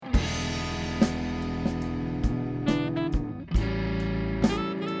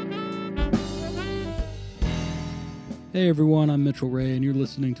Hey everyone, I'm Mitchell Ray, and you're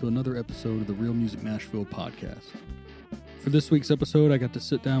listening to another episode of the Real Music Nashville podcast. For this week's episode, I got to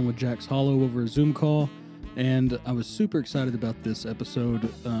sit down with Jax Hollow over a Zoom call, and I was super excited about this episode,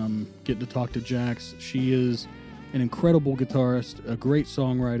 getting to talk to Jax. She is an incredible guitarist, a great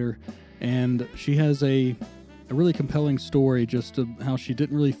songwriter, and she has a really compelling story just of how she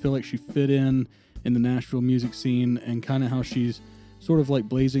didn't really feel like she fit in the Nashville music scene, and kind of how she's sort of like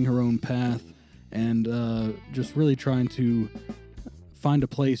blazing her own path and just really trying to find a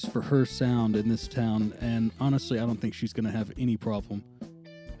place for her sound in this town. And honestly, I don't think she's going to have any problem.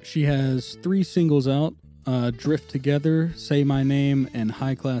 She has 3 singles out, Drift Together, Say My Name, and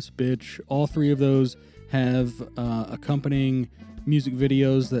High Class Bitch. All 3 of those have accompanying music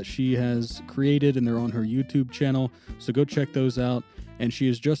videos that she has created, and they're on her YouTube channel, so go check those out. And she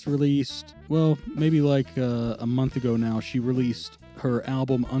has just released, well, maybe like a month ago now, she released her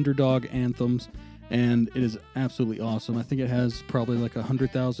album Underdog Anthems, and it is absolutely awesome. I think it has probably like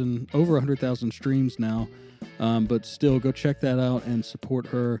over 100,000 streams now, but still, go check that out and support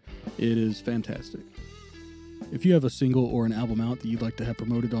her. It is fantastic. If you have a single or an album out that you'd like to have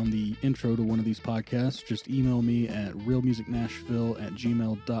promoted on the intro to one of these podcasts, just email me at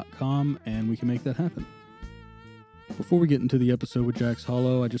realmusicnashville@gmail.com and we can make that happen. Before we get into the episode with Jax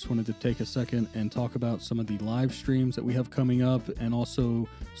Hollow, I just wanted to take a second and talk about some of the live streams that we have coming up, and also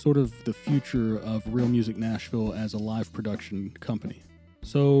sort of the future of Real Music Nashville as a live production company.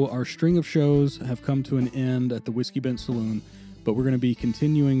 So our string of shows have come to an end at the Whiskey Bent Saloon, but we're going to be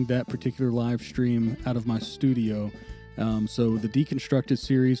continuing that particular live stream out of my studio. So the Deconstructed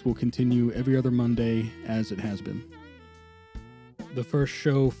series will continue every other Monday as it has been. The first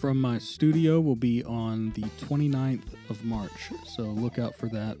show from my studio will be on the 29th of March, so look out for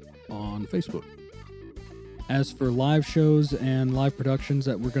that on Facebook. As for live shows and live productions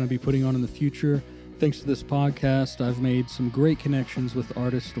that we're going to be putting on in the future, thanks to this podcast, I've made some great connections with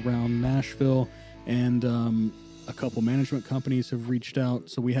artists around Nashville, and a couple management companies have reached out,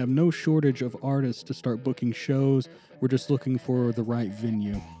 so we have no shortage of artists to start booking shows. We're just looking for the right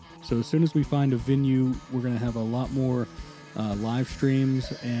venue. So as soon as we find a venue, we're going to have a lot more live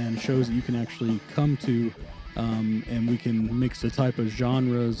streams and shows that you can actually come to, and we can mix the type of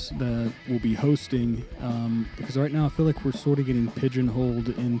genres that we'll be hosting, because right now I feel like we're sort of getting pigeonholed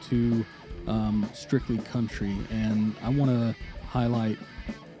into strictly country, and I want to highlight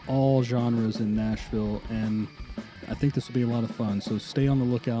all genres in Nashville, and I think this will be a lot of fun, so stay on the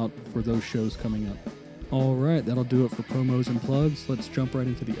lookout for those shows coming up. All right, that'll do it for promos and plugs. Let's jump right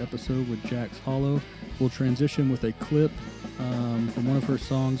into the episode with Jax Hollow. We'll transition with a clip from one of her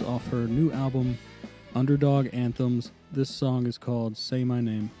songs off her new album, Underdog Anthems. This song is called Say My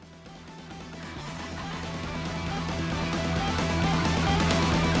Name.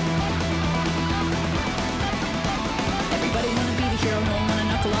 Everybody wanna be the hero, no one wanna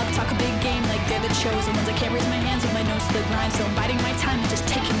knuckle up, talk a big game like they're the chosen ones. I can't raise my hands with my nose to the grind, so I'm biding my time and just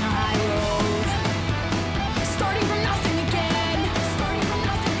taking the high road. Starting from nothing again.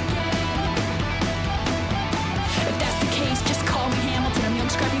 If that's the case, just call me Hamilton. I'm young,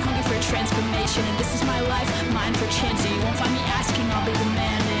 scrappy, hungry for a transformation, and this is my life, mine for chance. So you won't find me asking, I'll be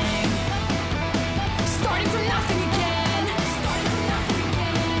demanding. Starting from nothing again.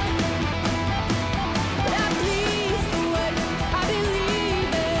 But I bleed for what I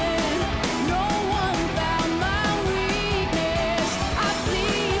believe in. No one found my weakness. I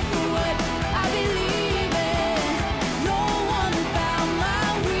bleed for what I believe in. No one found my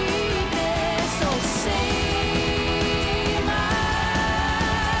weakness. So say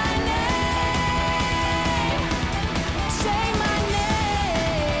my name. Say my name.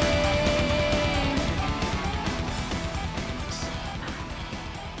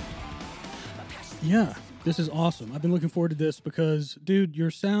 Yeah, this is awesome. I've been looking forward to this because, dude,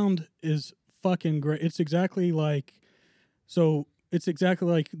 your sound is fucking great. It's exactly like the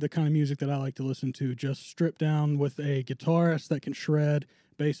kind of music that I like to listen to, just stripped down with a guitarist that can shred,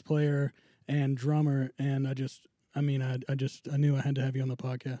 bass player, and drummer. And I knew I had to have you on the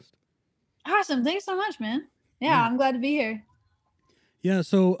podcast. Awesome. Thanks so much, man. Yeah, I'm glad to be here. Yeah,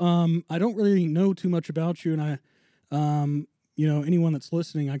 so I don't really know too much about you, and I anyone that's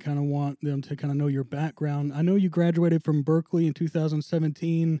listening, I kind of want them to kind of know your background. I know you graduated from Berkeley in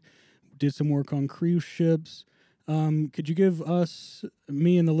 2017, did some work on cruise ships. Could you give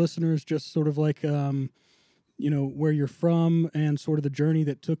me and the listeners, just sort of like, where you're from and sort of the journey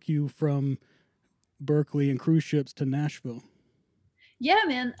that took you from Berkeley and cruise ships to Nashville? Yeah,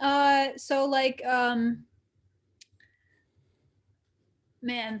 man.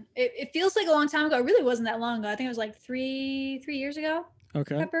 Man, it feels like a long time ago. It really wasn't that long ago. I think it was like three years ago.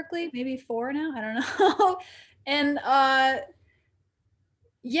 Okay. At Berkeley, maybe 4 now. I don't know. And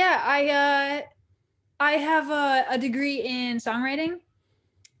yeah, I have a degree in songwriting.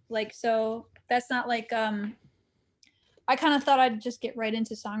 Like, so that's not like I kind of thought I'd just get right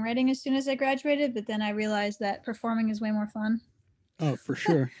into songwriting as soon as I graduated, but then I realized that performing is way more fun. Oh, for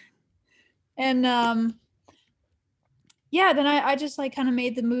sure. And yeah, then I just like kind of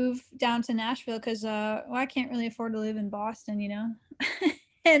made the move down to Nashville because well, I can't really afford to live in Boston, you know.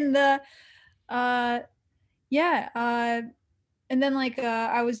 And yeah, and then like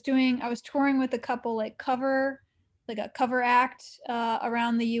I was touring with a couple like a cover act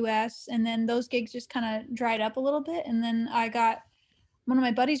around the US, and then those gigs just kind of dried up a little bit, and then I got one of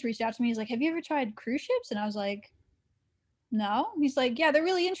my buddies reached out to me. He's like, "Have you ever tried cruise ships?" And I was like, "No." He's like, "Yeah, they're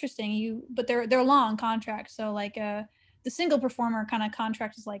really interesting. But they're long contracts. So like the single performer kind of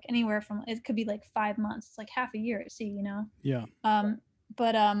contract is like anywhere from, it could be like 5 months. It's like half a year at sea, you know." Yeah.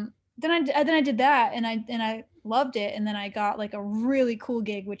 But then I did that, and I loved it, and then I got like a really cool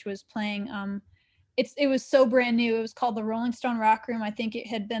gig, which was playing it was so brand new. It was called the Rolling Stone Rock Room. I think it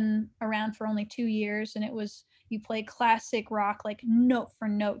had been around for only 2 years, and it was, you play classic rock like note for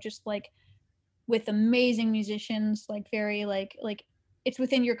note, just like with amazing musicians, like very like it's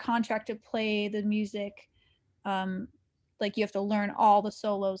within your contract to play the music. Like you have to learn all the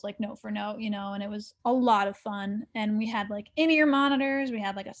solos like note for note, you know, and it was a lot of fun. And we had like in-ear monitors, we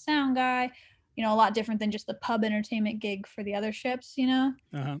had like a sound guy, you know, a lot different than just the pub entertainment gig for the other ships, you know.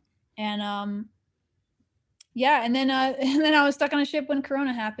 Uh-huh. And yeah, and then and then I was stuck on a ship when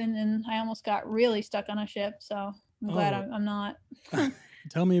Corona happened, and I almost got really stuck on a ship. So I'm glad Oh. I'm not.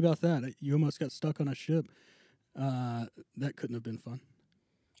 Tell me about that. You almost got stuck on a ship. That couldn't have been fun.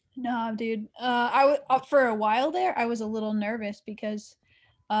 No, dude. For a while there, I was a little nervous because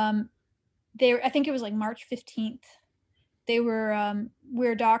I think it was like March 15th. We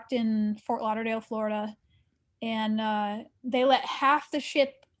were docked in Fort Lauderdale, Florida, and they let half the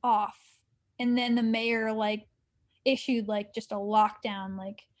ship off, and then the mayor like issued like just a lockdown,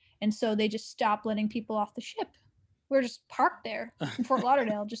 like, and so they just stopped letting people off the ship. We're just parked there in Fort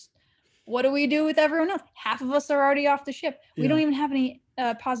Lauderdale. Just, what do we do with everyone else? Half of us are already off the ship. We Yeah. don't even have any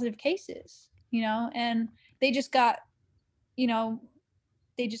positive cases, you know, and they just got, you know,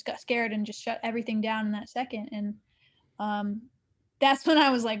 they just got scared and just shut everything down in that second. And that's when I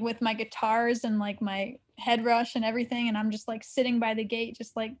was like with my guitars and like my head rush and everything, and I'm just like sitting by the gate,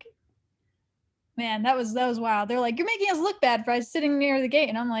 just like, man, that was wild. They're like, "You're making us look bad for us sitting near the gate,"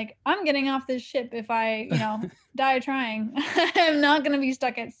 and I'm like, "I'm getting off this ship if I, you know, die trying. I'm not gonna be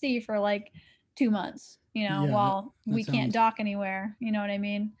stuck at sea for like 2 months, you know, Yeah, while that we can't sounds- dock anywhere. You know what I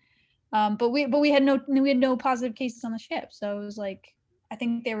mean?" But we had no positive cases on the ship, so it was like, I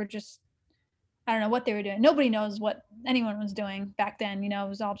think they were just, I don't know what they were doing. Nobody knows what anyone was doing back then. You know, it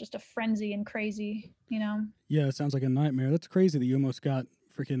was all just a frenzy and crazy. You know. Yeah, it sounds like a nightmare. That's crazy that you almost got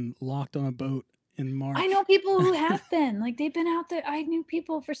freaking locked on a boat in March. I know people who have been, like, they've been out there. I knew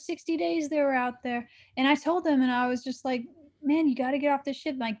people for 60 days they were out there. And I told them, and I was just like, "Man, you got to get off the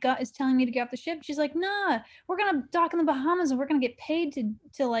ship. My gut is telling me to get off the ship." She's like, "Nah, we're going to dock in the Bahamas and we're going to get paid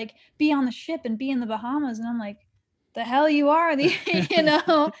to like be on the ship and be in the Bahamas." And I'm like, "The hell you are," you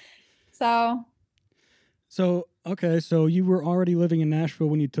know? So, okay, so you were already living in Nashville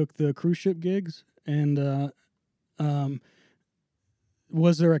when you took the cruise ship gigs, and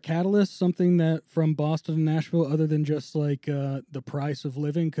was there a catalyst, something that from Boston to Nashville, other than just like the price of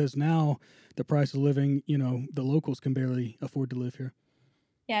living? Because now the price of living, you know, the locals can barely afford to live here.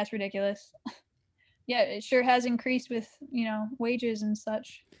 Yeah, it's ridiculous. Yeah, it sure has increased with, you know, wages and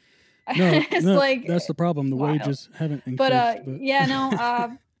such. No, It's no, like, that's the problem. The wild. wages haven't increased. But yeah,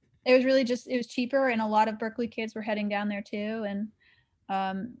 no, it was really just, it was cheaper, and a lot of Berkeley kids were heading down there too. And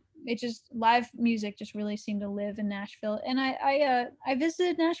it just, live music just really seemed to live in Nashville. And I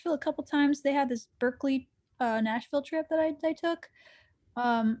visited Nashville a couple times. They had this Berkeley Nashville trip that I took.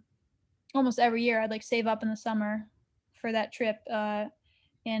 Almost every year I'd like save up in the summer for that trip.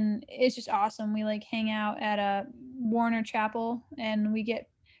 And it's just awesome. We like hang out at a Warner Chapel, and we get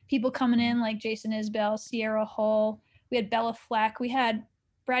people coming in like Jason Isbell, Sierra Hull. We had Bella Fleck. We had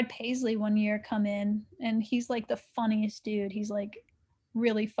Brad Paisley one year come in, and he's like the funniest dude. He's like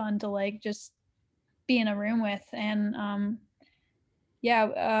really fun to like just be in a room with. And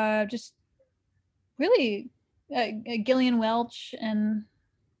yeah, just really Gillian Welch and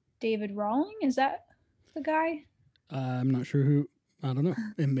David Rawling. Is that the guy? I'm not sure who. I don't know.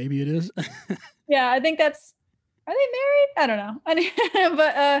 And maybe it is. Yeah, I think that's. Are they married? I don't know.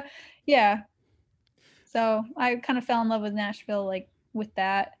 But yeah. So I kind of fell in love with Nashville, like with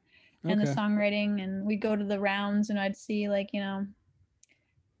that and the Okay. songwriting. And we'd go to the rounds, and I'd see like, you know,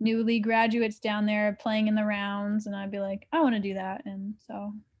 newly graduates down there playing in the rounds, and I'd be like, I want to do that. And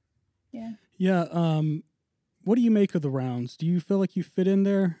so, yeah. Yeah. What do you make of the rounds? Do you feel like you fit in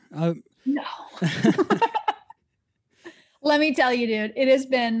there? No. Let me tell you, dude, it has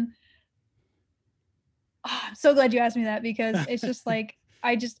been. I'm so glad you asked me that, because it's just like,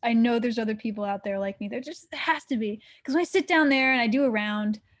 I know there's other people out there like me. There has to be, because when I sit down there and I do a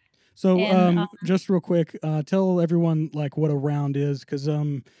round. So, And, just real quick, tell everyone like what a round is, because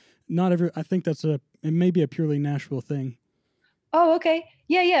not every. I think it may be a purely Nashville thing. Oh, okay.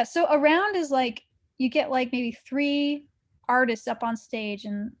 Yeah. So a round is like, you get like maybe 3 artists up on stage,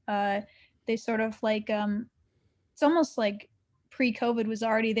 and they sort of like, it's almost like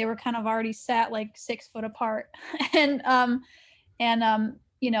pre-COVID they were kind of already sat like 6 foot apart. and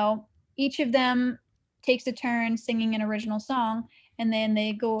each of them takes a turn singing an original song, and then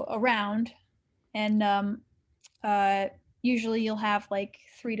they go around, and usually you'll have like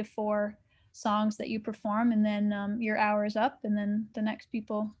 3 to 4 songs that you perform, and then your hour is up, and then the next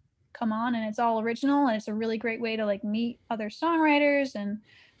people come on, and it's all original, and it's a really great way to like meet other songwriters and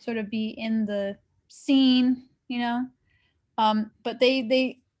sort of be in the scene. But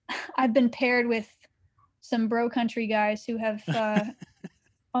they I've been paired with some bro country guys who have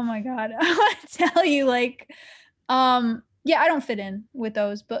oh my god, I want to tell you, like, yeah, I don't fit in with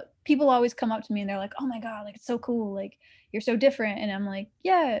those, but people always come up to me and they're like, oh my god, like, it's so cool, like, you're so different. And I'm like,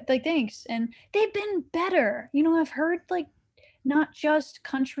 yeah, like, thanks. And they've been better. I've heard like not just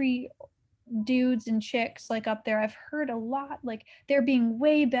country dudes and chicks like up there. I've heard a lot like they're being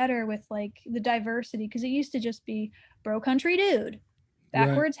way better with like the diversity, because it used to just be bro country dude,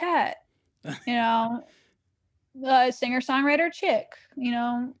 backwards hat, singer songwriter chick,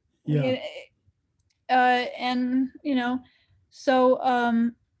 Yeah. and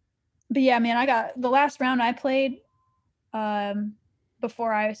so but yeah, man, I got the last round I played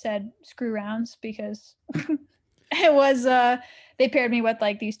before I said screw rounds, because it was they paired me with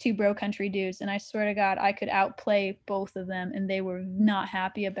like these 2 bro country dudes, and I swear to god I could outplay both of them, and they were not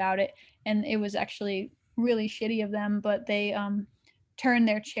happy about it, and it was actually really shitty of them, but they turned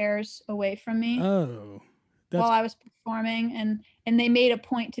their chairs away from me Oh, while I was performing, and they made a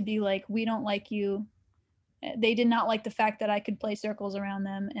point to be like, we don't like you. They did not like the fact that I could play circles around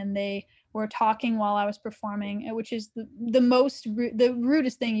them, and they were talking while I was performing, which is the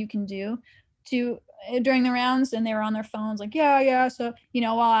rudest thing you can do during the rounds. And they were on their phones like, yeah, so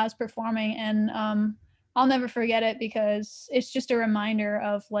while I was performing. And I'll never forget it, because it's just a reminder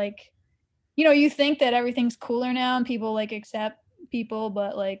of like, you think that everything's cooler now and people like accept people,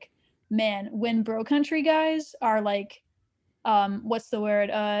 but like, man, when bro country guys are like, what's the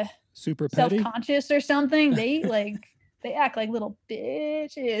word, super petty, self-conscious or something, they like they act like little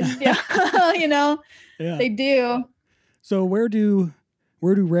bitches. Yeah. Yeah, they do. So where do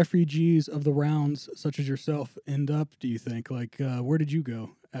refugees of the rounds such as yourself end up, do you think? Like, where did you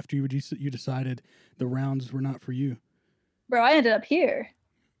go after you decided the rounds were not for you? Bro, I ended up here.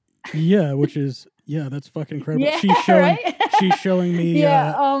 Yeah, which is that's fucking incredible. Yeah, she's showing me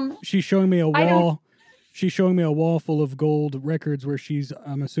yeah, she's showing me a wall. She's showing me a wall full of gold records where she's,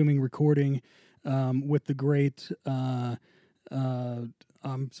 I'm assuming, recording with the great I'm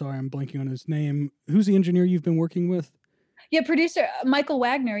sorry, I'm blanking on his name. Who's the engineer you've been working with? Yeah, producer Michael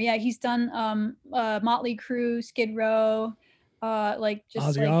Wagner. Yeah, he's done Motley Crue, Skid Row, like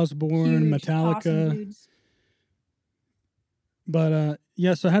just Ozzy like Osbourne, huge, Metallica. awesome dudes. But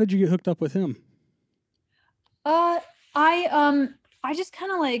yeah, so how did you get hooked up with him? I just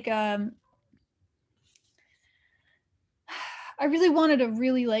kind of like I really wanted a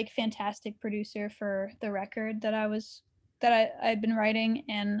really like fantastic producer for the record that I'd been writing,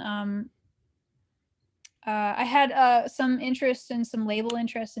 and I had some interest and some label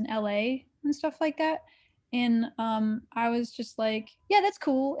interest in LA and stuff like that, and I was just like, yeah, that's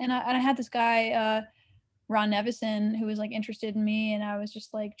cool. And I had this guy Ron Nevison who was like interested in me, and I was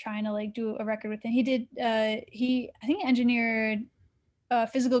just like trying to like do a record with him. He did I think engineered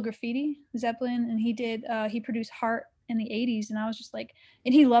Physical Graffiti, Zeppelin, and he produced Heart in the 80s, and I was just like,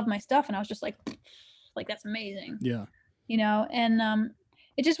 and he loved my stuff, and I was just like that's amazing. Yeah. And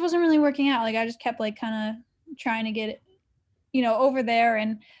it just wasn't really working out. Like I just kept like kind of trying to get it, over there,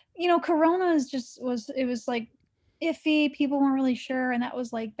 and Corona was like iffy. People weren't really sure, and that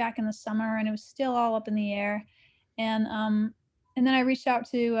was like back in the summer, and it was still all up in the air. And then I reached out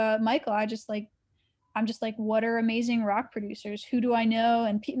to Michael. I'm just like, what are amazing rock producers? Who do I know?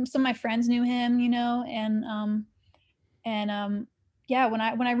 And some of my friends knew him, and yeah, when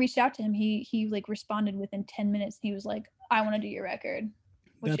I reached out to him, he like responded within 10 minutes. He was like, I want to do your record,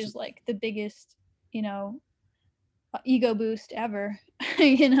 which is like the biggest, ego boost ever.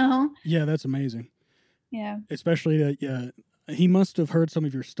 You know? Yeah, that's amazing. Yeah. Especially that, he must have heard some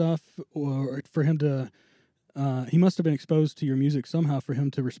of your stuff, or for him to, he must have been exposed to your music somehow for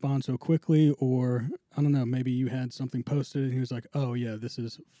him to respond so quickly, or I don't know, maybe you had something posted and he was like, oh yeah, this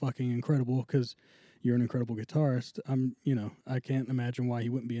is fucking incredible because you're an incredible guitarist. I can't imagine why he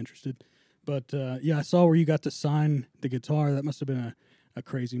wouldn't be interested. But yeah, I saw where you got to sign the guitar. That must have been a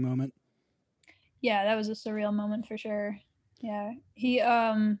crazy moment. Yeah, that was a surreal moment for sure. Yeah. He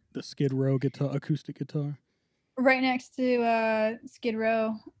The Skid Row guitar, acoustic guitar. right next to Skid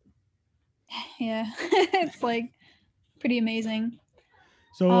Row. Yeah. It's like pretty amazing.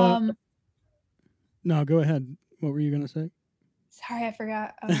 So no, go ahead. What were you gonna say? Sorry, I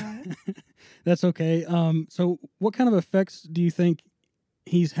forgot. That's okay. So what kind of effects do you think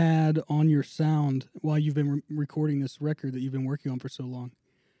he's had on your sound while you've been recording this record that you've been working on for so long?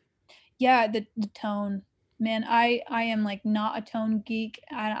 Yeah, the tone. Man, I am like not a tone geek.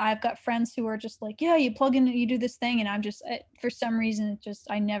 I've got friends who are just like, yeah, you plug in, you do this thing, and I'm just for some reason it just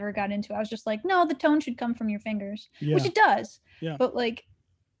I never got into it. I was just like, no, the tone should come from your fingers, Yeah. which it does. Yeah. But like,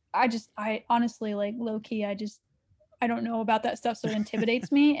 I honestly like low key, I don't know about that stuff, so it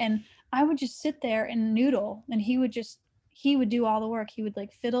intimidates me. And I would just sit there and noodle, and he would do all the work. He would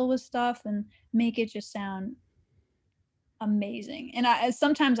like fiddle with stuff and make it just sound amazing. And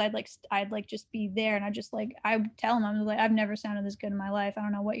sometimes I'd like just be there, and I would tell him, I'm like, I've never sounded this good in my life. I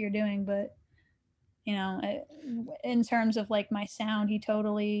don't know what you're doing, but in terms of like my sound, he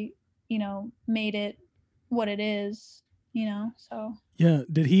totally made it what it is. So Yeah.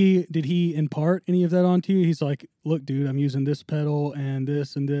 Did he impart any of that onto you? He's like, look, dude, I'm using this pedal and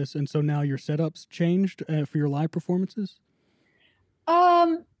this and this, and so now your setup's changed for your live performances.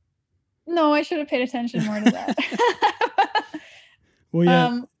 no, I should have paid attention more to that. Well,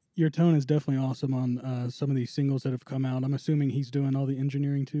 yeah, your tone is definitely awesome on some of these singles that have come out. I'm assuming he's doing all the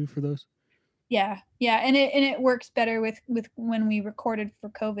engineering too for those. Yeah, and it works better with when we recorded for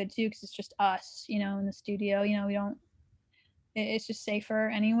COVID too, because it's just us, in the studio. We don't. It's just safer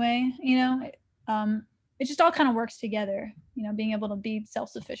anyway. It just all kind of works together. Being able to be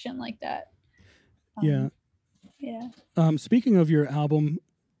self-sufficient like that. Yeah. Yeah. Speaking of your album,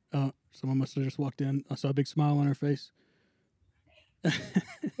 someone must have just walked in. I saw a big smile on her face.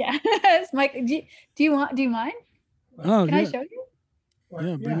 Yeah. It's Mike. Do you mind? Oh, Can I yeah. show you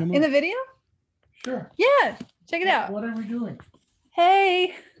Yeah, bring him in on. the video? Sure. Yeah. Check it out. What are we doing?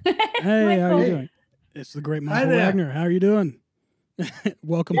 Hey. Hey, how are Michael. you doing? It's the great Michael there. Wagner. How are you doing?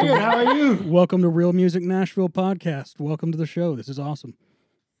 Welcome Good. How are you? welcome to Real Music Nashville podcast. Welcome to the show. This is awesome.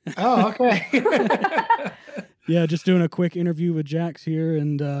 Oh, okay. Yeah, just doing a quick interview with Jax here,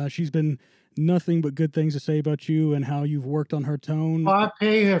 and she's been nothing but good things to say about you and how you've worked on her tone. Well, I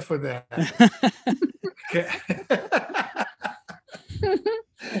pay her for that. Okay.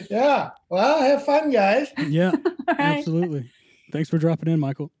 Yeah. Well, have fun, guys. Yeah, All right. absolutely. Thanks for dropping in,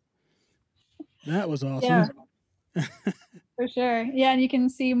 Michael. That was awesome. Yeah. For sure. Yeah, and you can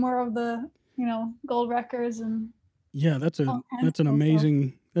see more of the, gold records and Yeah, that's all kinds an of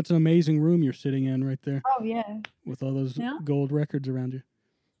cool amazing room you're sitting in right there Oh yeah. with all those Yeah. gold records around you.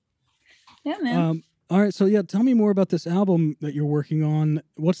 Yeah, man. All right, so yeah, tell me more about this album that you're working on.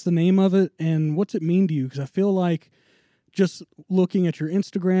 What's the name of it, and what's it mean to you? Because I feel like just looking at your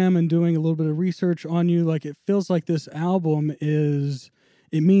Instagram and doing a little bit of research on you, like it feels like this album it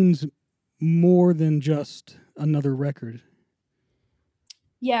means more than just another record.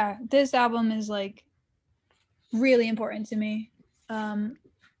 Yeah, this album is like really important to me.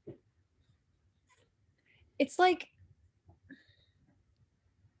 It's like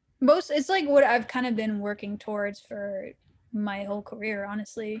it's like what I've kind of been working towards for my whole career,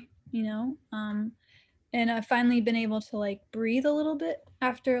 honestly, and I've finally been able to like breathe a little bit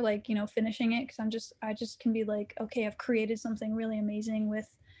after like, finishing it, because I just can be like, okay, I've created something really amazing with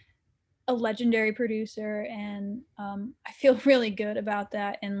a legendary producer, and I feel really good about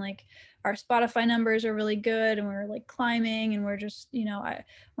that. And like our Spotify numbers are really good, and we're like climbing, and we're just, one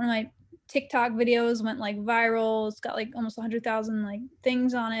of my TikTok videos went like viral. It's got like almost 100,000 like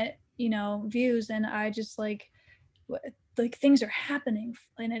things on it, views, and I just like things are happening,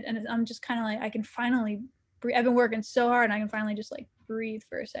 and I'm just kind of like, I can finally breathe. I've been working so hard, and I can finally just like breathe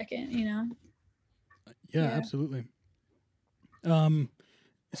for a second, Yeah, Yeah. absolutely.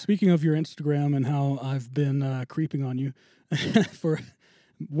 Speaking of your Instagram and how I've been creeping on you for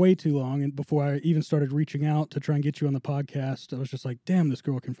way too long, and before I even started reaching out to try and get you on the podcast, I was just like, damn, this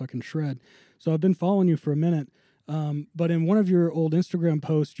girl can fucking shred. So I've been following you for a minute. But in one of your old Instagram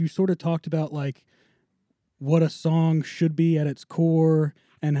posts, you sort of talked about like what a song should be at its core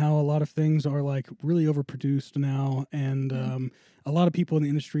and how a lot of things are like really overproduced now, and a lot of people in the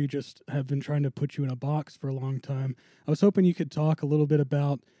industry just have been trying to put you in a box for a long time. I was hoping you could talk a little bit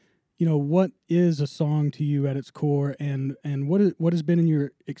about, what is a song to you at its core, and what has been in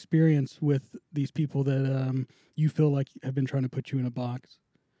your experience with these people that you feel like have been trying to put you in a box.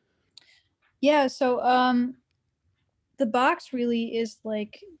 Yeah, so the box really is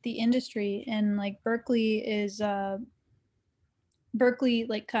like the industry, and like Berkeley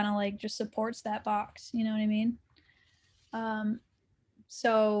like kind of like just supports that box, you know what I mean?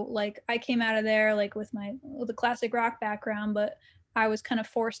 So like I came out of there like with a classic rock background, but I was kind of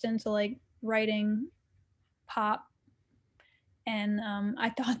forced into like writing pop, and I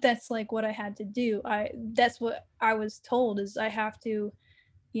thought that's like what I had to do. That's what I was told, is I have to,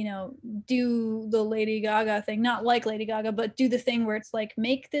 do the Lady Gaga thing, not like Lady Gaga, but do the thing where it's like,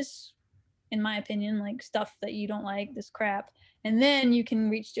 make this, in my opinion, like stuff that you don't like, this crap, and then you can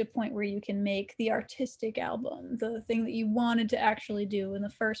reach to a point where you can make the artistic album, the thing that you wanted to actually do in the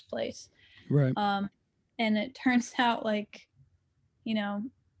first place. Right. And it turns out like,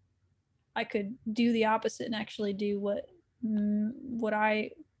 I could do the opposite and actually do what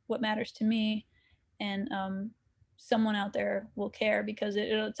matters to me, and someone out there will care because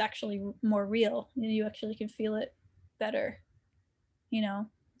it's actually more real. You actually can feel it better,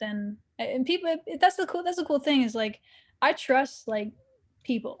 than, and people. That's the cool thing, is like I trust like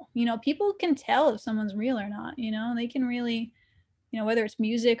people. People can tell if someone's real or not. They can really, whether it's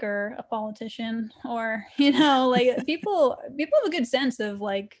music or a politician or like people have a good sense of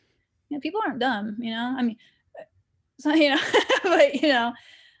like, people aren't dumb. I mean, so but yeah.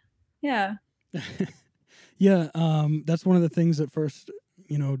 Yeah, that's one of the things that first,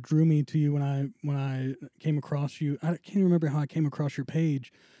 drew me to you when I came across you. I can't remember how I came across your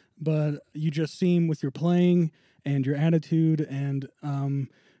page, but you just seem, with your playing and your attitude and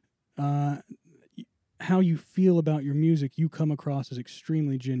how you feel about your music, you come across as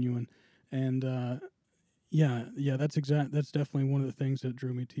extremely genuine. And yeah, that's definitely one of the things that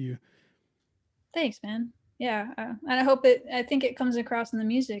drew me to you. Thanks, man. Yeah, and I think it comes across in the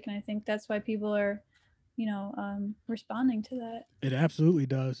music, and I think that's why people are, responding to that. It absolutely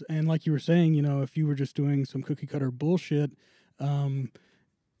does. And like you were saying, if you were just doing some cookie cutter bullshit, it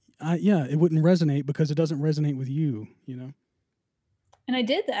wouldn't resonate because it doesn't resonate with you, And I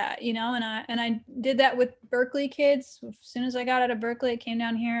did that, and I did that with Berkeley kids. As soon as I got out of Berkeley, I came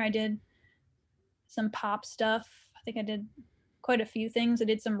down here. I did some pop stuff. I think I did quite a few things. I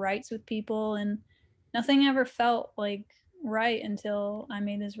did some writes with people, and nothing ever felt like right until I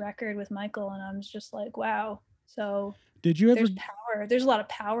made this record with Michael, and I was just like, wow. So did you ever? There's power. There's a lot of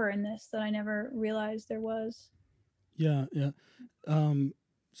power in this that I never realized there was. Yeah.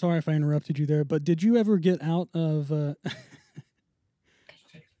 Sorry if I interrupted you there, but did you ever get out of? Okay.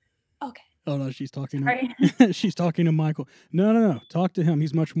 Oh no, she's talking. Sorry. She's talking to Michael. No. Talk to him.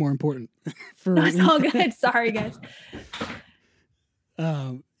 He's much more important. That's all good. Sorry, guys.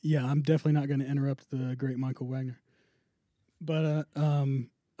 Yeah, I'm definitely not going to interrupt the great Michael Wagner. But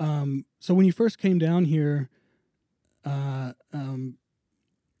so when you first came down here,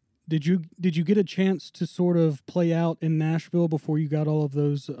 did you get a chance to sort of play out in Nashville before you got all of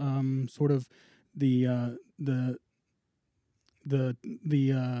those sort of the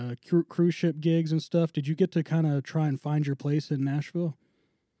cruise ship gigs and stuff? Did you get to kind of try and find your place in Nashville?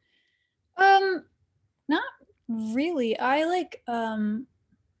 Not really. I like kind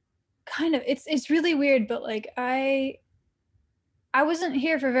of, it's really weird, but like I wasn't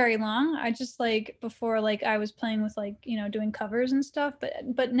here for very long. I just like, before, like I was playing with like, doing covers and stuff,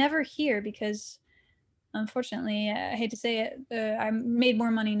 but never here, because unfortunately, I hate to say it, I made more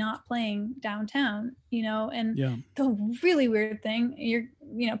money not playing downtown, and Yeah. The really weird thing,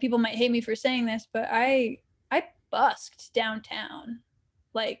 people might hate me for saying this, but I busked downtown.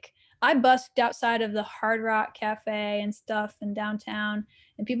 Like I busked outside of the Hard Rock Cafe and stuff in downtown,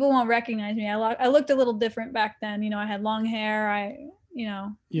 and people won't recognize me. I looked a little different back then. I had long hair. Yeah.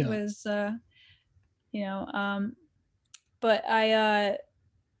 Was, but I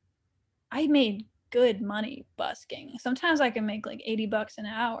made good money busking. Sometimes I can make like $80 an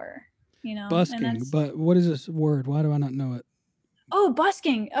hour, Busking. But what is this word? Why do I not know it? Oh,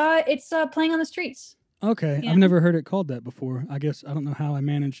 busking. It's playing on the streets. Okay, I've never heard it called that before. I guess I don't know how I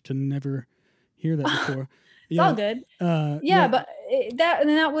managed to never hear that before. It's all good. But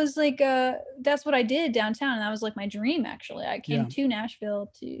that was like that's what I did downtown, and that was like my dream. Actually, I came to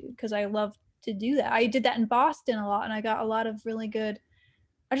Nashville because I love to do that. I did that in Boston a lot, and I got a lot of really good.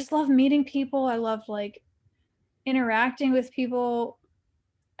 I just love meeting people. I love like interacting with people,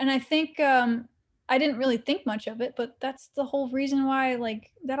 and I think I didn't really think much of it, but that's the whole reason why,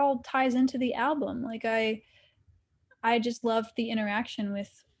 like, that all ties into the album. Like, I just loved the interaction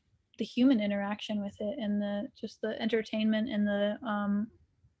with the human interaction with it, and the entertainment and the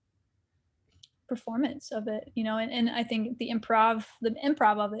performance of it, and I think the improv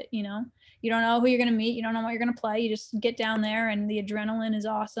of it, you don't know who you're going to meet, you don't know what you're going to play, you just get down there and the adrenaline is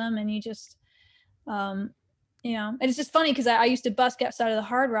awesome, and you just and it's just funny because I used to busk outside of the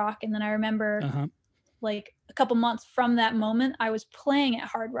Hard Rock, and then I remember like a couple months from that moment I was playing at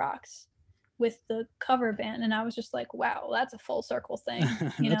Hard Rocks with the cover band, and I was just like, wow, that's a full circle thing.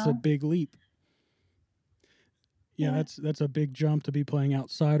 That's a big leap. Yeah, that's a big jump to be playing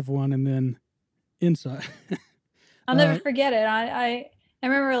outside of one and then inside. I'll never forget it. I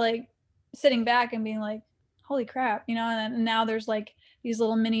remember like sitting back and being like, holy crap, and now there's like these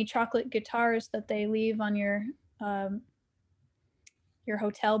little mini chocolate guitars that they leave on your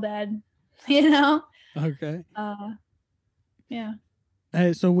hotel bed, Okay. Yeah.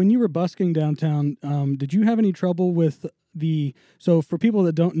 Hey, so when you were busking downtown, did you have any trouble with so for people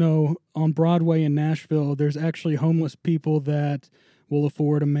that don't know, on Broadway in Nashville, there's actually homeless people that will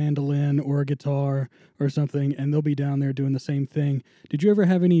afford a mandolin or a guitar or something, and they'll be down there doing the same thing. Did you ever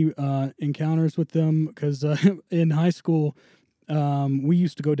have any encounters with them? Because in high school, we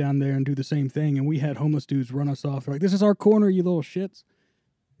used to go down there and do the same thing, and we had homeless dudes run us off. They're like, this is our corner, you little shits.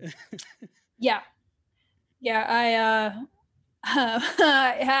 Yeah. I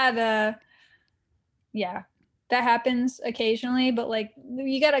had that happens occasionally, but like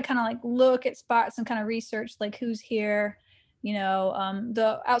you got to kind of like look at spots and kind of research like who's here.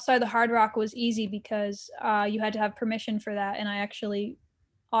 The outside the Hard Rock was easy because you had to have permission for that, and I actually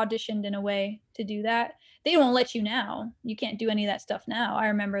auditioned in a way to do that. They won't let you now. You can't do any of that stuff now. I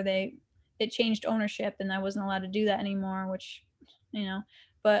remember it changed ownership, and I wasn't allowed to do that anymore, which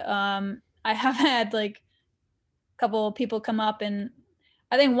but I have had like a couple of people come up, and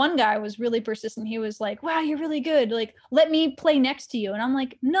I think one guy was really persistent. He was like, wow, you're really good. Like, let me play next to you. And I'm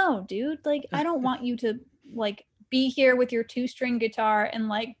like, no, dude, like, I don't want you to like be here with your 2-string guitar and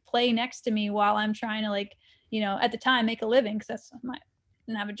like play next to me while I'm trying to like, at the time make a living. Cause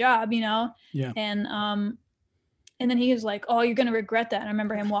didn't have a job, Yeah. And then he was like, oh, you're going to regret that. And I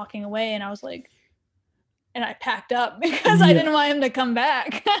remember him walking away, and I was like, and I packed up because I didn't want him to come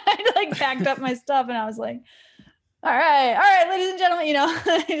back. I like packed up my stuff, and I was like, all right, ladies and gentlemen,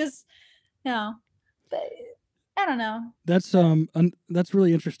 I just, but I don't know. That's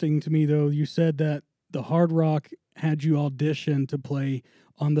really interesting to me, though. You said that the Hard Rock had you audition to play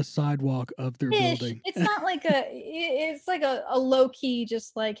on the sidewalk of their building. It's not like it's like a low key,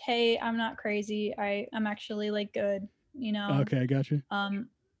 just like, hey, I'm not crazy. I'm actually like good, Okay, I got you.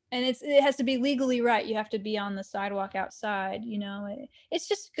 And it has to be legally right. You have to be on the sidewalk outside, it's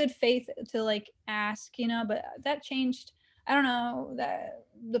just good faith to like ask, but that changed. I don't know, that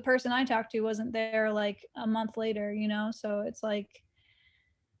the person I talked to wasn't there like a month later, so it's like,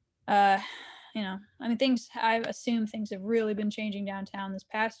 I mean, I assume things have really been changing downtown this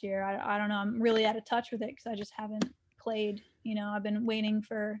past year. I don't know. I'm really out of touch with it because I just haven't played, I've been waiting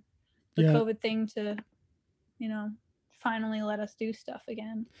for the COVID thing to, finally let us do stuff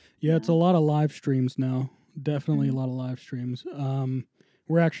again. Yeah, it's a lot of live streams now. Definitely a lot of live streams.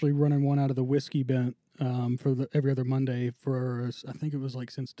 We're actually running one out of the Whiskey Bent for every other Monday for, I think it was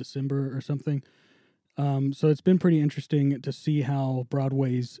like since December or something. So it's been pretty interesting to see how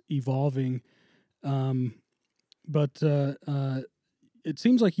Broadway's evolving. But it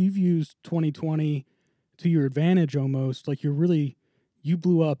seems like you've used 2020 to your advantage almost. Like you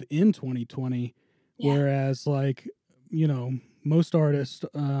blew up in 2020, whereas like, most artists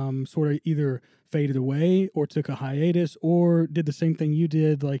sort of either faded away or took a hiatus or did the same thing you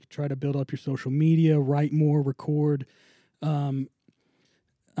did, like try to build up your social media, write more, record. I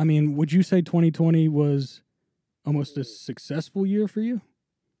mean, would you say 2020 was almost a successful year for you?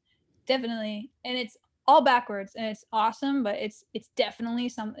 Definitely. And it's all backwards, and it's awesome, but it's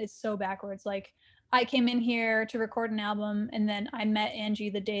definitely it's so backwards. Like, I came in here to record an album, and then I met Angie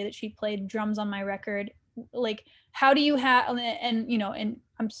the day that she played drums on my record. Like, how do you have, and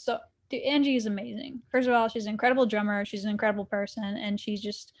dude, Angie is amazing. First of all, she's an incredible drummer. She's an incredible person, and she's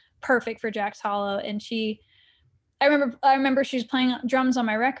just perfect for Jack's Hollow. And I remember she was playing drums on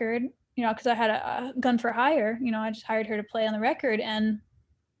my record, because I had a gun for hire, I just hired her to play on the record. And,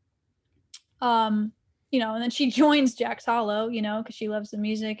 and then she joins Jack's Hollow, because she loves the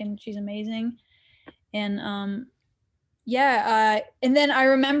music and she's amazing. And, and then I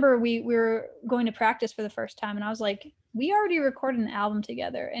remember we were going to practice for the first time, and I was like, we already recorded an album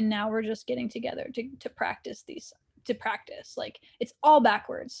together, and now we're just getting together to practice. Like, it's all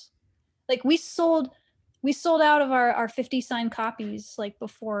backwards. like we sold out of our 50 signed copies like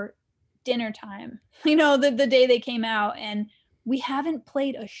before dinner time, the day they came out, and we haven't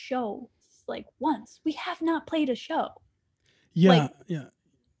played a show like once. We have not played a show. Yeah,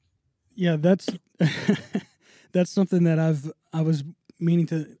 yeah. That's that's something that I was meaning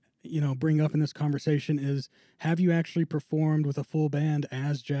to bring up in this conversation is, have you actually performed with a full band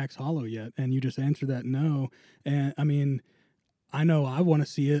as Jack's Hollow yet? And you just answered that no. And I mean, I know I want to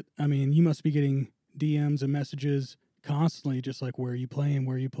see it. I mean, you must be getting DMs and messages constantly, just like, where are you playing?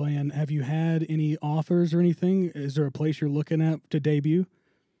 Where are you playing? Have you had any offers or anything? Is there a place you're looking at to debut?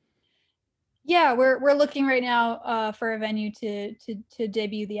 Yeah, we're looking right now for a venue to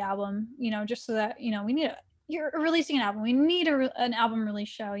debut the album. Just so that we need you're releasing an album. We need an album release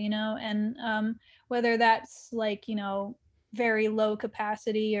show. And whether that's like very low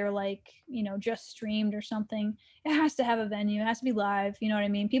capacity or like just streamed or something, it has to have a venue. It has to be live. You know what I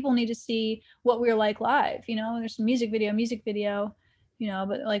mean? People need to see what we're like live. There's some music video.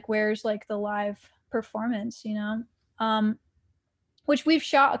 But like, where's like the live performance? Which we've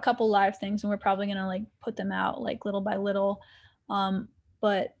shot a couple live things and we're probably gonna like put them out like little by little.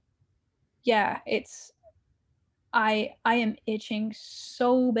 But yeah, I am itching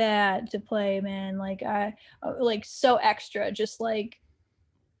so bad to play, man. Like I like so extra, just like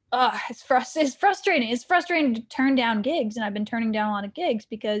it's frustrating. It's frustrating to turn down gigs, and I've been turning down a lot of gigs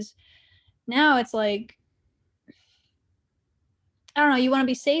because now it's like, I don't know, you want to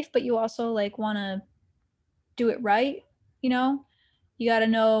be safe, but you also like want to do it right, You got to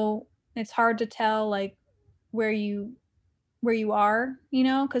know, it's hard to tell like where you are,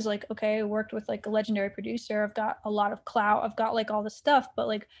 because like, okay, I worked with like a legendary producer. I've got a lot of clout. I've got like all this stuff, but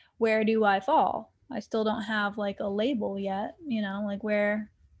like, where do I fall? I still don't have like a label yet, like where,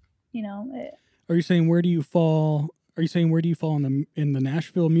 Are you saying where do you fall? Are you saying where do you fall in the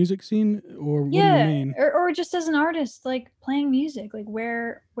Nashville music scene, or what do you mean? Or just as an artist, like playing music, like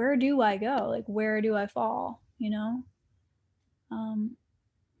where do I go? Like where do I fall?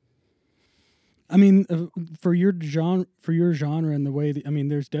 I mean, for your genre and the way that, I mean,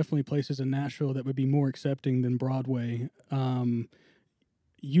 there's definitely places in Nashville that would be more accepting than Broadway.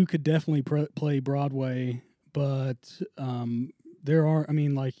 You could definitely play Broadway, but there are, I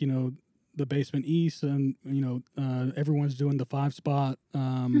mean, like, the Basement East, and everyone's doing the 5-spot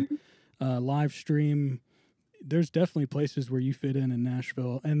live stream. There's definitely places where you fit in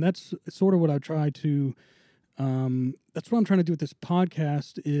Nashville, and that's sort of what I try to. That's what I'm trying to do with this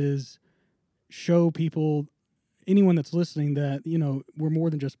podcast, is show people, anyone that's listening, that we're more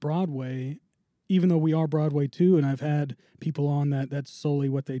than just Broadway, even though we are Broadway too. And I've had people on that's solely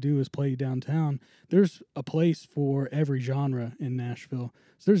what they do is play downtown. There's a place for every genre in Nashville,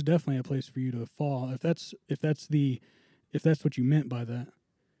 so there's definitely a place for you to fall, if that's what you meant by that.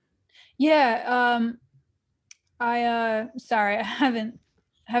 Yeah. Sorry, I haven't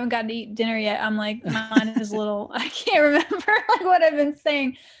gotten to eat dinner yet. I'm like, mine is a little, I can't remember like what I've been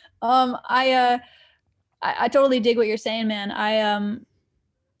saying. I totally dig what you're saying, man.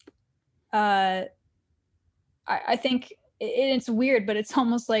 I think it's weird, but it's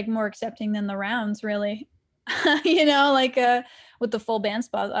almost like more accepting than the rounds, really. Like with the full band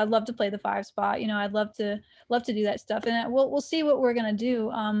spot, I'd love to play the 5-spot. I'd love to do that stuff, and we'll see what we're gonna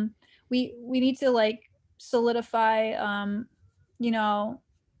do. We need to like solidify,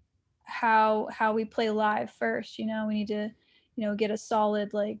 how we play live first. We need to get a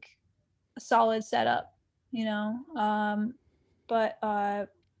solid setup, but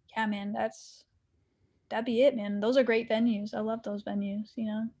yeah, man, that'd be it, man. Those are great venues. I love those venues,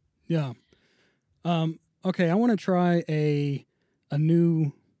 Yeah. Okay, I want to try a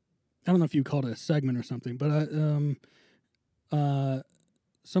new, I don't know if you called it a segment or something, but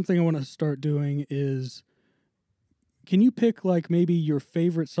something I want to start doing is, can you pick like maybe your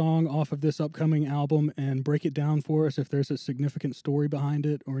favorite song off of this upcoming album and break it down for us, if there's a significant story behind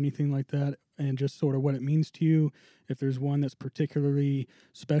it or anything like that, and just sort of what it means to you, if there's one that's particularly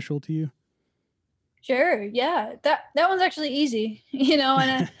special to you? Sure. Yeah. That one's actually easy, and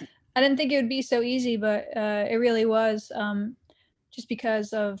I didn't think it would be so easy, but it really was, just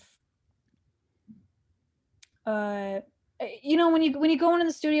because of, when you go into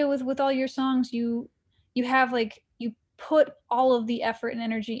the studio with all your songs, you have like, you put all of the effort and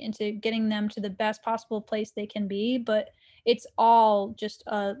energy into getting them to the best possible place they can be, but it's all just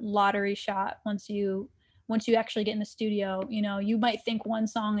a lottery shot once you actually get in the studio. You might think one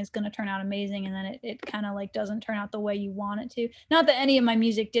song is going to turn out amazing, and then it kind of like doesn't turn out the way you want it to. Not that any of my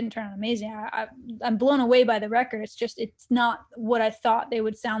music didn't turn out amazing. I'm blown away by the record. It's just, it's not what I thought they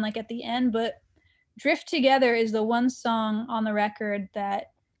would sound like at the end. But Drift Together is the one song on the record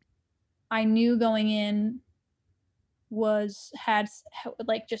that I knew going in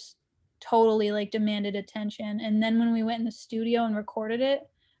like just totally like demanded attention. And then when we went in the studio and recorded it,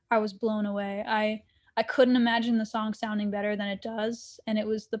 I was blown away. I couldn't imagine the song sounding better than it does, and it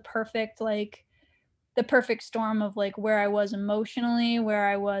was the perfect storm of like where I was emotionally, where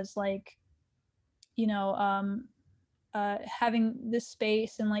I was like, having this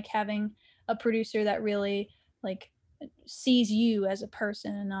space and like having a producer that really like sees you as a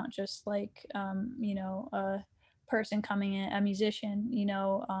person and not just like a person coming in, a musician,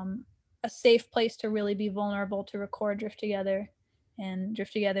 a safe place to really be vulnerable to record Drift Together. And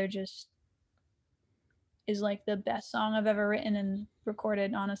Drift Together just is like the best song I've ever written and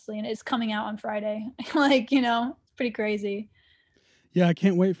recorded, honestly, and it's coming out on Friday. Like, it's pretty crazy. Yeah, I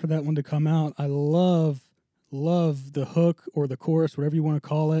can't wait for that one to come out. I love the hook or the chorus, whatever you want to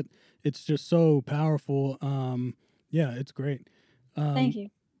call it. It's just so powerful. Yeah, it's great. Thank you.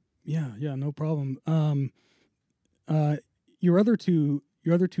 Yeah, no problem. Your other two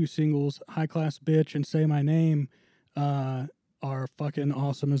singles, High Class Bitch and Say My Name, are fucking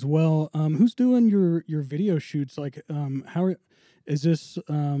awesome as well. Who's doing your video shoots? Like, is this?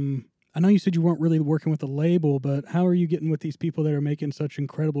 I know you said you weren't really working with a label, but how are you getting with these people that are making such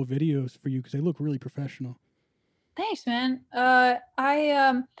incredible videos for you? Because they look really professional. Thanks, man.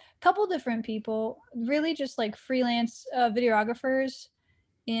 Couple different people, really just like freelance videographers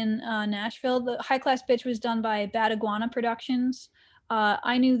in Nashville. The High Class Bitch was done by Bad Iguana Productions.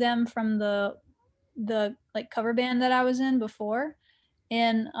 I knew them from the like cover band that I was in before,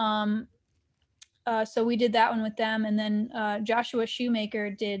 and so we did that one with them. And then Joshua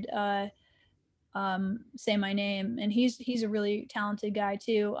Shoemaker did Say My Name, and he's a really talented guy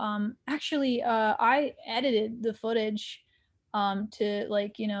too. Actually, I edited the footage to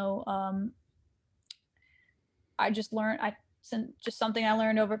like just something I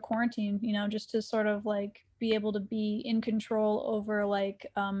learned over quarantine, just to sort of like be able to be in control over like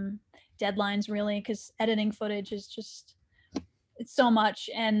deadlines, really, because editing footage is just, it's so much.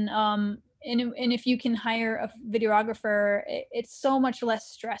 And if you can hire a videographer, it's so much less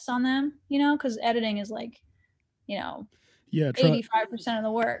stress on them, because editing is like, 85% of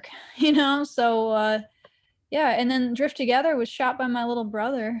the work, so yeah. And then Drift Together was shot by my little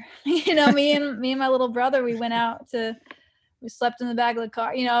brother. Me and my little brother, we slept in the back of the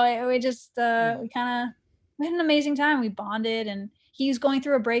car. We just we had an amazing time. We bonded, and he's going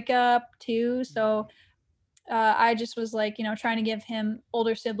through a breakup too. So I just was like, trying to give him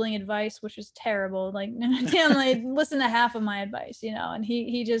older sibling advice, which was terrible. Like, damn, like listen to half of my advice, and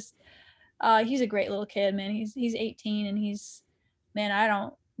he just he's a great little kid, man. He's 18, and man, I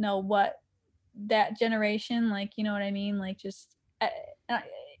don't know what that generation, like, you know what I mean? Like, just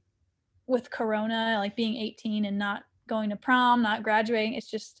with Corona, like being 18 and not going to prom, not graduating, it's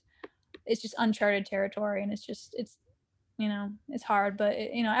just uncharted territory. And it's it's hard, but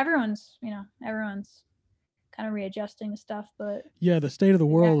everyone's kind of readjusting to stuff. But yeah, the state of the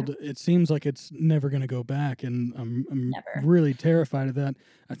world, it seems like it's never going to go back, and I'm really terrified of that.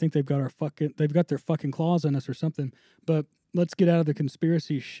 I think they've got their fucking claws on us or something. But let's get out of the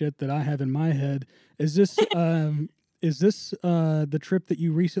conspiracy shit that I have in my head. Is this the trip that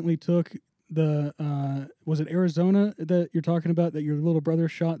you recently took? Was it Arizona that you're talking about, that your little brother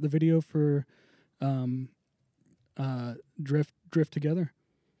shot the video for Drift Together?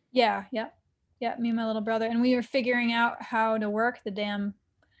 Yeah, me and my little brother, and we were figuring out how to work the damn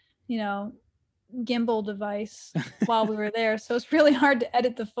gimbal device while we were there. So it's really hard to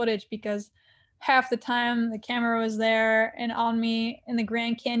edit the footage, because half the time the camera was there and on me in the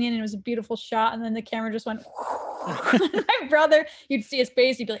Grand Canyon, and it was a beautiful shot, and then the camera just went my brother, you'd see his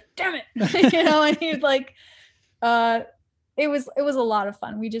face, he'd be like, damn it, and he'd like it was a lot of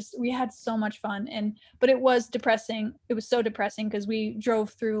fun. We had so much fun, but it was depressing. It was so depressing, because we drove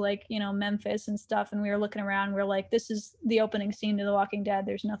through like Memphis and stuff, and we were looking around, we're like, this is the opening scene to The Walking Dead.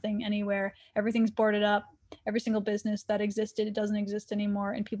 There's nothing anywhere, everything's boarded up. Every single business that existed, it doesn't exist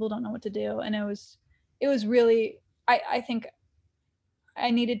anymore, and people don't know what to do. And it was really, I think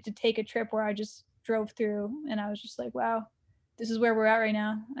I needed to take a trip where I just drove through, and I was just like, wow, this is where we're at right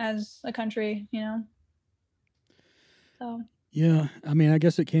now as a country, So yeah, I mean, I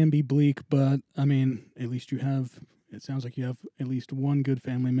guess it can be bleak, but I mean, at least it sounds like you have at least one good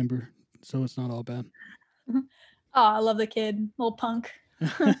family member, so it's not all bad. Oh, I love the kid, little punk.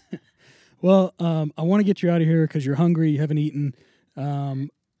 Well, I want to get you out of here because you're hungry. You haven't eaten.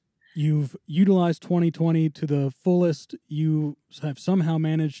 You've utilized 2020 to the fullest. You have somehow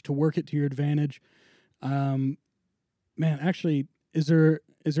managed to work it to your advantage. Man, actually, is there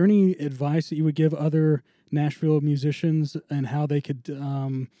any advice that you would give other Nashville musicians and how they could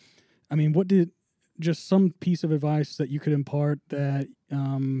I mean, what did just some piece of advice that you could impart that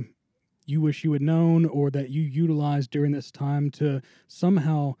you wish you had known or that you utilized during this time to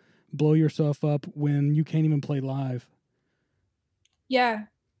somehow blow yourself up when you can't even play live? Yeah.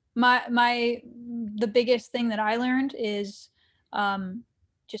 The biggest thing that I learned is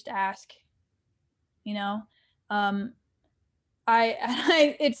just ask, you know.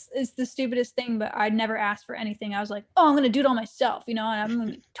 It's the stupidest thing, but I never asked for anything. I was like, oh, I'm gonna do it all myself, and I'm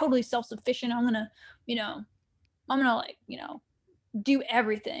gonna be totally self-sufficient. I'm gonna, like, do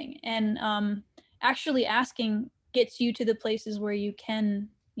everything. And actually asking gets you to the places where you can,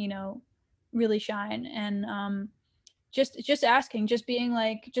 really shine. And just asking, just being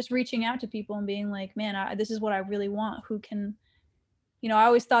like, just reaching out to people and being like, man, this is what I really want. Who can, I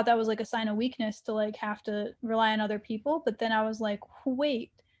always thought that was like a sign of weakness to like have to rely on other people. But then I was like,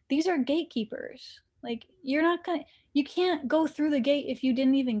 wait, these are gatekeepers. Like, you can't go through the gate if you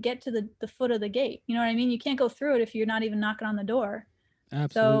didn't even get to the foot of the gate. You know what I mean? You can't go through it if you're not even knocking on the door.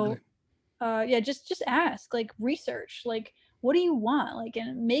 Absolutely. So, yeah, just ask, like, research, like, what do you want? Like,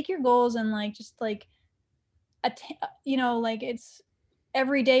 and make your goals and like, just like, like it's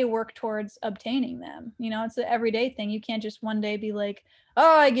everyday work towards obtaining them. It's an everyday thing. You can't just one day be like,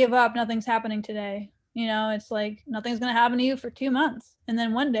 oh, I give up, nothing's happening today. It's like nothing's going to happen to you for 2 months, and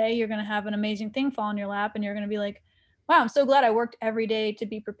then one day you're going to have an amazing thing fall in your lap and you're going to be like, wow, I'm so glad I worked every day to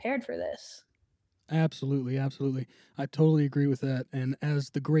be prepared for this. Absolutely, absolutely. I totally agree with that. And as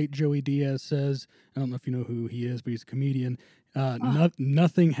the great Joey Diaz says, I don't know if you know who he is, but he's a comedian.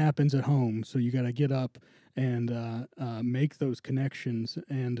 Nothing happens at home, so you got to get up and make those connections.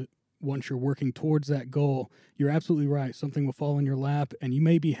 And once you're working towards that goal, you're absolutely right. Something will fall in your lap, and you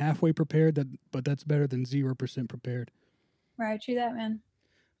may be halfway prepared, but that's better than 0% prepared. Right, true that, man.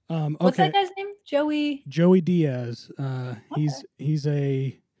 Okay. What's that guy's name? Joey Diaz. Okay. He's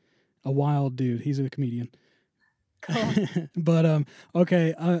a wild dude. He's a comedian. Cool. But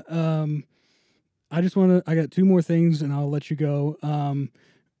okay. I just want to. I got two more things, and I'll let you go.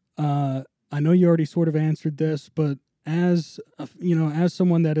 I know you already sort of answered this, but as as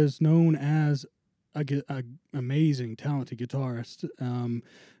someone that is known as a amazing, talented guitarist,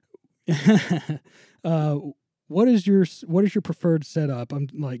 what is your preferred setup? I'm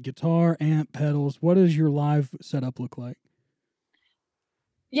like guitar, amp, pedals. What does your live setup look like?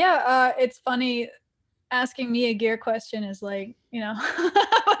 Yeah, it's funny. Asking me a gear question is like,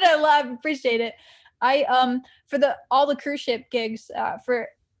 what I love, appreciate it. I for all the cruise ship gigs,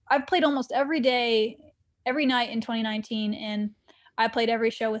 I've played almost every day, every night in 2019, and I played every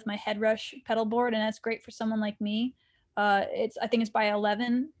show with my Headrush pedal board, and that's great for someone like me. I think it's by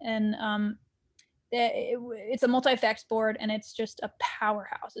 11, and it's a multi-effects board, and it's just a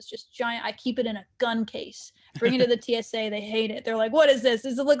powerhouse. It's just giant. I keep it in a gun case. Bring it to the TSA. They hate it. They're like, "What is this?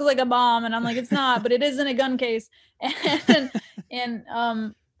 Does it look like a bomb?" And I'm like, "It's not, but it is in a gun case." And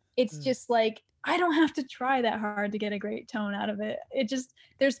it's just like, I don't have to try that hard to get a great tone out of it.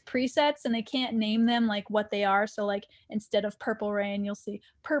 There's presets and they can't name them like what they are. So like, instead of Purple Rain, you'll see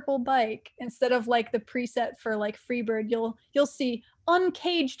Purple Bike. Instead of like the preset for like Freebird, you'll see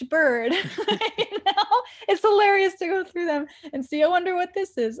Uncaged Bird. It's hilarious to go through them and see, I wonder what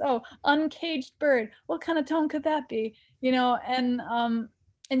this is. Oh, Uncaged Bird. What kind of tone could that be? And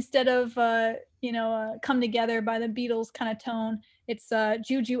instead of Come Together by the Beatles kind of tone, it's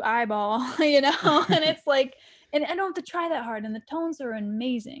Juju Eyeball, and it's like, and I don't have to try that hard, and the tones are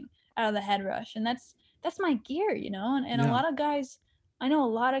amazing out of the Headrush, and that's my gear, and Yeah. a lot of guys, I know a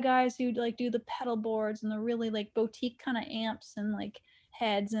lot of guys who like do the pedal boards and the really like boutique kind of amps and like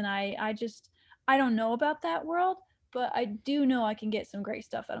heads, and I don't know about that world, but I do know I can get some great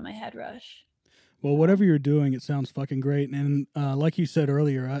stuff out of my Headrush. Well, whatever you're doing, it sounds fucking great. And like you said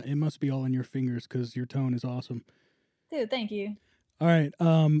earlier, it must be all in your fingers because your tone is awesome. Dude, thank you. All right.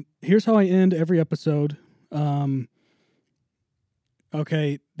 Here's how I end every episode.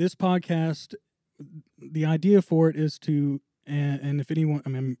 Okay, this podcast, the idea for it is to, and if anyone, I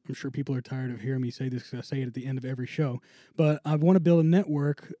mean, I'm sure people are tired of hearing me say this because I say it at the end of every show, but I want to build a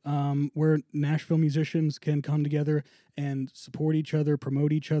network where Nashville musicians can come together and support each other,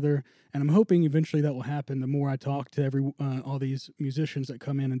 promote each other, and I'm hoping eventually that will happen. The more I talk to all these musicians that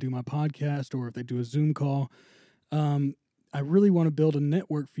come in and do my podcast, or if they do a Zoom call, I really want to build a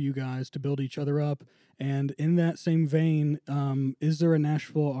network for you guys to build each other up. And in that same vein, is there a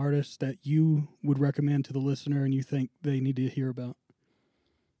Nashville artist that you would recommend to the listener and you think they need to hear about?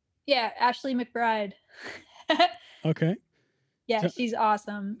 Yeah, Ashley McBride. Okay. Yeah, she's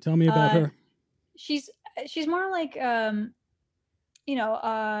awesome. Tell me about her. She's more like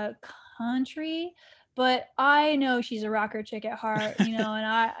country, but I know she's a rocker chick at heart, you know,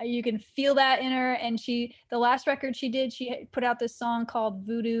 and you can feel that in her. And the last record she did, she put out this song called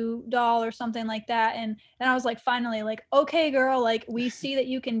Voodoo Doll or something like that. And I was like, finally, like, okay, girl, like we see that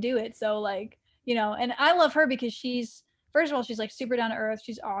you can do it. So like, you know, and I love her because first of all, she's like super down to earth.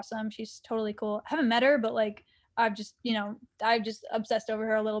 She's awesome. She's totally cool. I haven't met her, but like, I've just obsessed over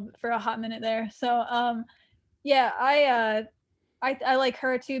her a little bit for a hot minute there. So, yeah, I like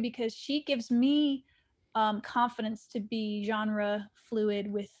her too because she gives me confidence to be genre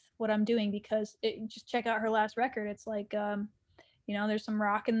fluid with what I'm doing because just check out her last record. It's like, you know, there's some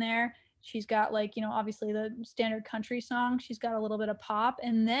rock in there. She's got like, you know, obviously the standard country song. She's got a little bit of pop,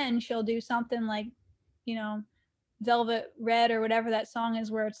 and then she'll do something like, you know, Velvet Red or whatever that song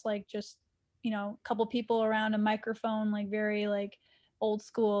is, where it's like just, you know, a couple people around a microphone, like very like old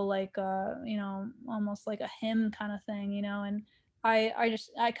school, like you know, almost like a hymn kind of thing, you know. And I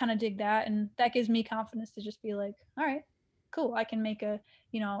kind of dig that, and that gives me confidence to just be like, all right, cool, I can make a,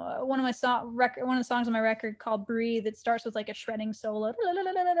 you know, one of the songs on my record called Breathe, it starts with like a shredding solo, and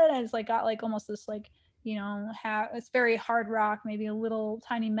it's like got like almost this like, you know, it's very hard rock, maybe a little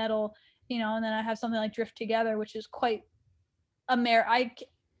tiny metal, you know. And then I have something like Drift Together, which is quite I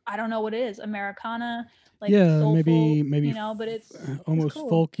don't know what it is, Americana, like Yeah, soulful, maybe you know, but it's almost cool.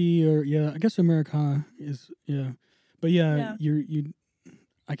 folky, or yeah, I guess Americana is, yeah. But yeah, Yeah. you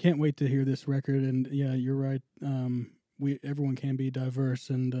I can't wait to hear this record. And yeah, you're right. Everyone can be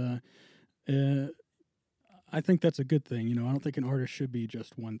diverse, and I think that's a good thing. You know, I don't think an artist should be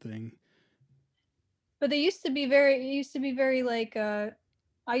just one thing. But it used to be very like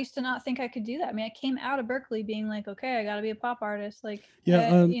I used to not think I could do that. I mean, I came out of Berkeley being like, okay, I got to be a pop artist, like,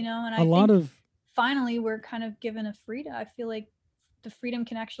 Yeah, you know. And a I lot think of finally we're kind of given a freedom. I feel like the freedom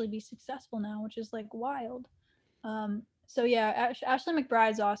can actually be successful now, which is like wild. So yeah, Ashley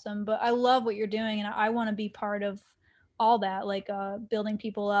McBride's awesome, but I love what you're doing, and I want to be part of all that, like building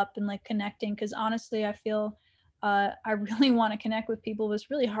people up and like connecting. Because honestly, I feel I really want to connect with people, but it's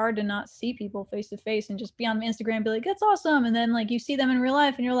really hard to not see people face to face and just be on Instagram and be like, that's awesome. And then like you see them in real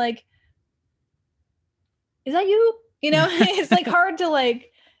life and you're like, is that you? You know, it's like hard to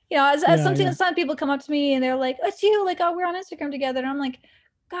like, you know, as some people come up to me and they're like, it's you, like, oh, we're on Instagram together. And I'm like,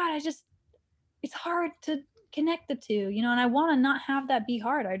 God, it's hard to connect the two, you know. And I want to not have that be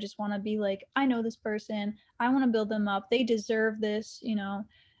hard. I just want to be like, I know this person, I want to build them up, they deserve this, you know,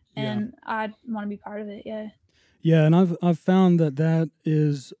 and I want to be part of it. Yeah, and I've found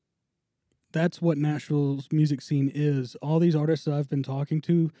that's what Nashville's music scene is. All these artists that I've been talking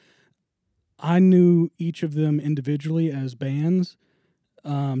to, I knew each of them individually as bands,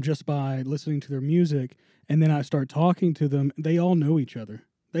 just by listening to their music, and then I start talking to them. They all know each other.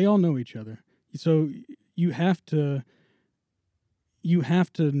 So you have to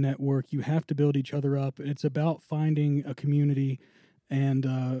network. You have to build each other up. It's about finding a community, and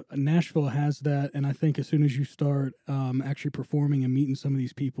Nashville has that. And I think as soon as you start actually performing and meeting some of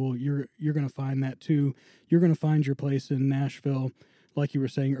these people, you're going to find that too. You're going to find your place in Nashville. Like you were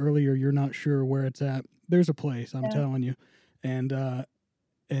saying earlier, you're not sure where it's at. There's a place, I'm telling you. And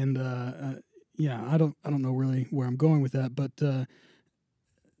yeah, I don't know really where I'm going with that, but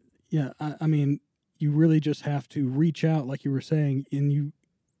yeah, I mean, you really just have to reach out, like you were saying, and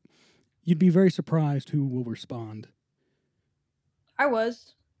you'd be very surprised who will respond. I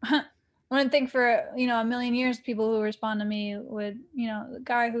wouldn't think for, you know, a million years people who respond to me would, you know, the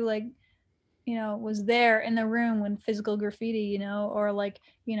guy who like, you know, was there in the room when Physical Graffiti, you know, or like,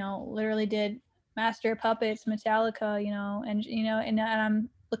 you know, literally did Master of Puppets, Metallica, you know, and I'm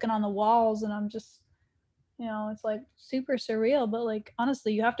looking on the walls and I'm just, you know, it's like super surreal. But like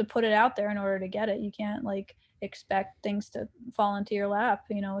honestly, you have to put it out there in order to get it. You can't like expect things to fall into your lap,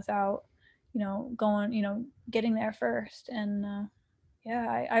 you know, without, you know, going, you know, getting there first. And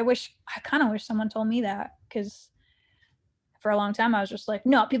yeah, I kind of wish someone told me that, because for a long time I was just like,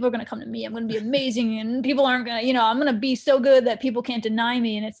 no, people are going to come to me, I'm going to be amazing, and people aren't going to, you know, I'm going to be so good that people can't deny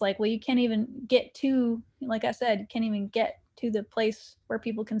me. And it's like, well, you can't even get to, like I said, you can't even get to the place where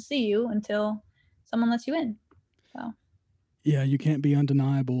people can see you until someone lets you in. So yeah, you can't be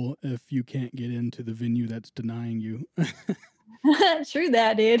undeniable if you can't get into the venue that's denying you. True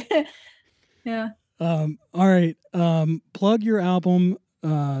that, dude. Yeah. All right. Plug your album,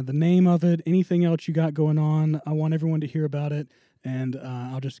 the name of it, anything else you got going on. I want everyone to hear about it, and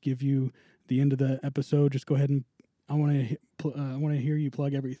I'll just give you the end of the episode. Just go ahead and I want to hear you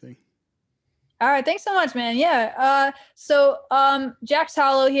plug everything. All right, thanks so much, man. Yeah. So Jack's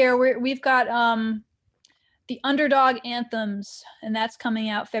Hollow here. We've got the Underdog Anthems, and that's coming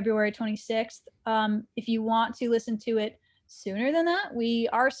out February 26th. If you want to listen to it sooner than that. We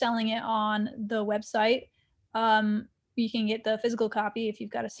are selling it on the website. You can get the physical copy if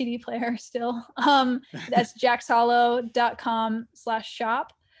you've got a CD player still. That's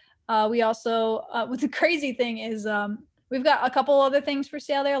jackshollow.com/shop. We also, what the crazy thing is, we've got a couple other things for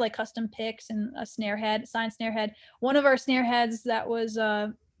sale there, like custom picks and a snare head, signed snare head. One of our snare heads that was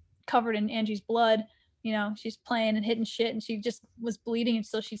covered in Angie's blood, you know, she's playing and hitting shit and she just was bleeding. And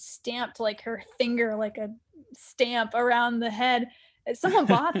so she stamped like her finger, like a stamp around the head. And someone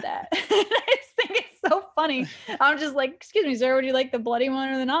bought that. I just think it's so funny. I'm just like, excuse me, sir, would you like the bloody one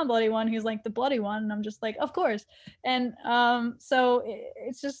or the non-bloody one? He's like, the bloody one. And I'm just like, of course. And so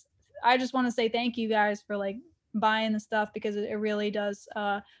it's just, I just want to say thank you guys for like buying the stuff, because it really does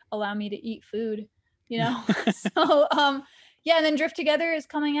allow me to eat food, you know. So yeah, and then Drift Together is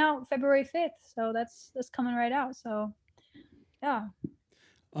coming out February 5th, so that's coming right out. So yeah.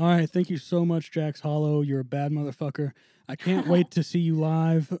 All right, thank you so much, Jax Hollow. You're a bad motherfucker. I can't wait to see you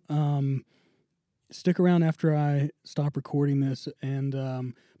live. Stick around after I stop recording this,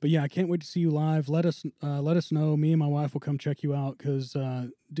 and but yeah, I can't wait to see you live. Let us know. Me and my wife will come check you out, because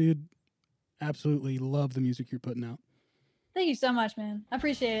dude, absolutely love the music you're putting out. Thank you so much, man. I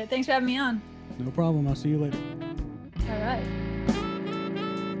appreciate it. Thanks for having me on. No problem. I'll see you later. All right.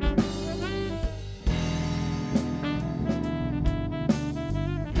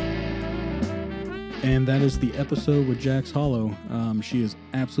 And that is the episode with Jax Hollow. She is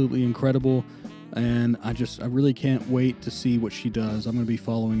absolutely incredible, and I really can't wait to see what she does. I'm going to be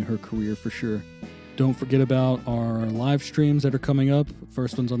following her career for sure. Don't forget about our live streams that are coming up.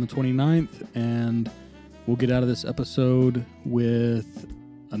 First one's on the 29th, and we'll get out of this episode with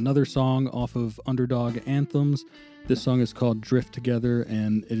another song off of Underdog Anthems. This song is called Drift Together,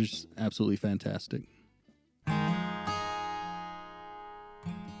 and it is absolutely fantastic.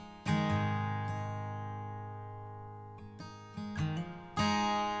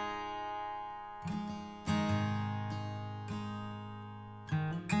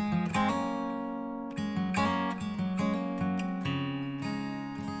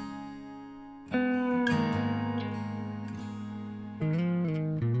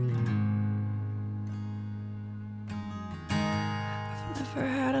 Never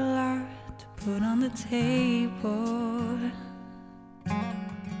had a lot to put on the table, but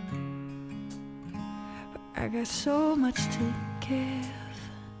I got so much to give.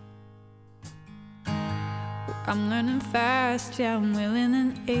 I'm learning fast, yeah, I'm willing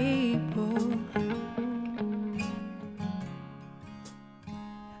and able.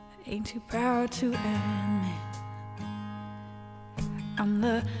 I ain't too proud to admit I'm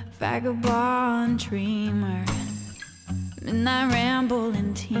the vagabond dreamer, midnight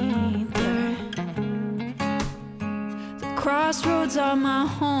rambling teether. The crossroads are my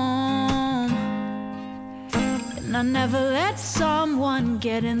home, and I never let someone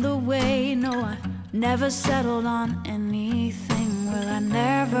get in the way. No, I never settled on anything. Well, I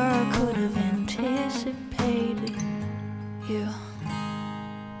never could have anticipated you.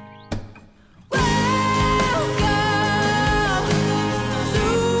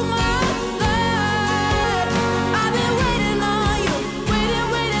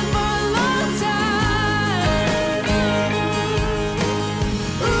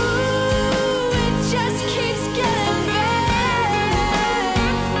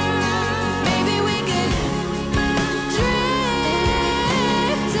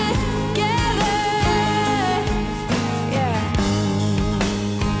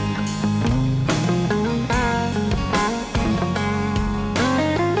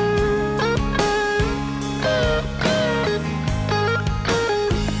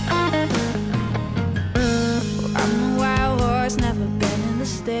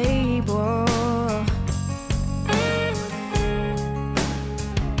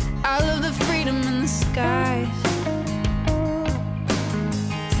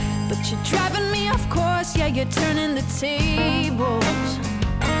 You're turning the tables.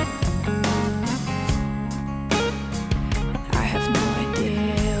 I have no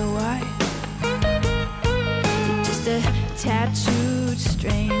idea why. You're just a tattooed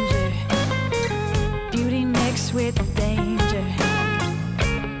stranger, beauty mixed with danger.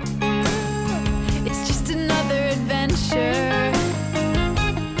 It's just another adventure.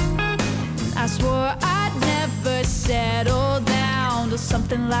 I swore I'd never settle down till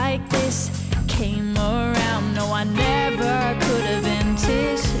something like this came around. No, I never